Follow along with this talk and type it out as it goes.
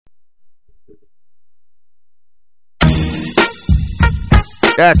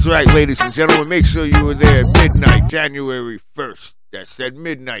That's right, ladies and gentlemen. Make sure you were there at midnight, January 1st. That's at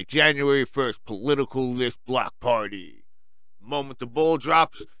midnight, January 1st, Political List Block Party. The moment the ball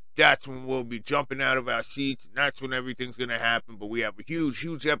drops, that's when we'll be jumping out of our seats, and that's when everything's going to happen. But we have a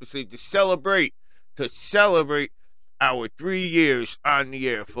huge episode to celebrate our 3 years on the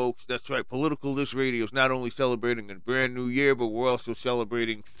air, folks. That's right. Political List Radio is not only celebrating a brand new year, but we're also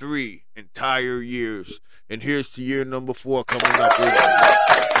celebrating 3 entire years. And here's to year number 4 coming up.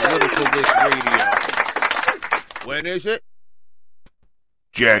 Political List Radio. When is it?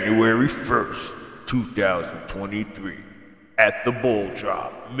 January 1st, 2023. At the Bull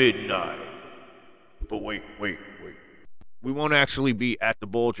Drop, midnight. But wait. We won't actually be at the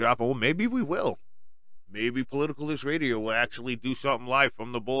Bull Drop. Well, maybe we will. Maybe Political List Radio will actually do something live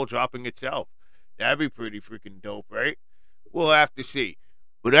from the ball dropping itself. That'd be pretty freaking dope, right? We'll have to see.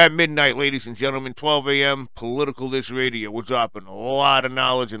 But at midnight, ladies and gentlemen, 12 a.m., Political List Radio. We're dropping a lot of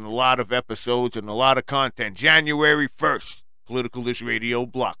knowledge and a lot of episodes and a lot of content. January 1st, Political List Radio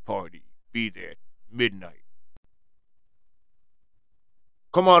Block Party. Be there, midnight.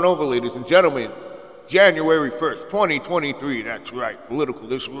 Come on over, ladies and gentlemen. January 1st, 2023, that's right, Political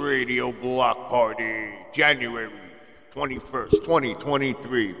List Radio Block Party. January 21st,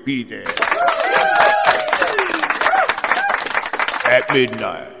 2023, be there. At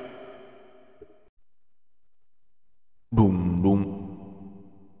midnight. Boom, boom.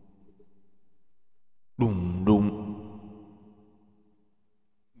 Boom, boom.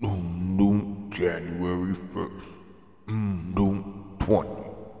 Boom, boom. January 1st. Boom,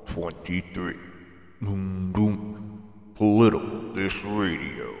 2023. Boom, boom. Political List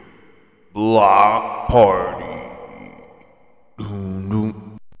Radio Block Party. Boom,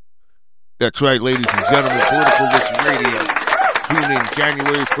 boom. That's right, ladies and gentlemen, Political List Radio. Tune in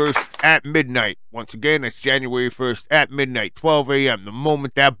January 1st at midnight. Once again, it's January 1st at midnight, 12 a.m. The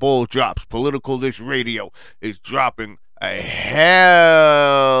moment that ball drops, Political List Radio is dropping a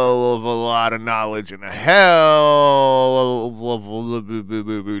hell of a lot of knowledge and a hell of...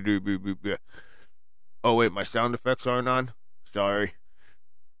 Oh, wait, my sound effects aren't on? Sorry.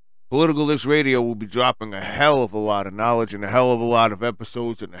 Political List Radio will be dropping a hell of a lot of knowledge and a hell of a lot of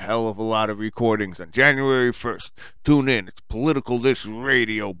episodes and a hell of a lot of recordings on January 1st. Tune in. It's Political List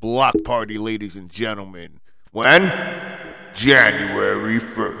Radio Block Party, ladies and gentlemen. When? January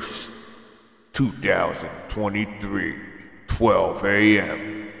 1st, 2023, 12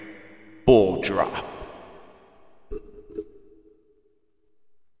 a.m. Bull Drop.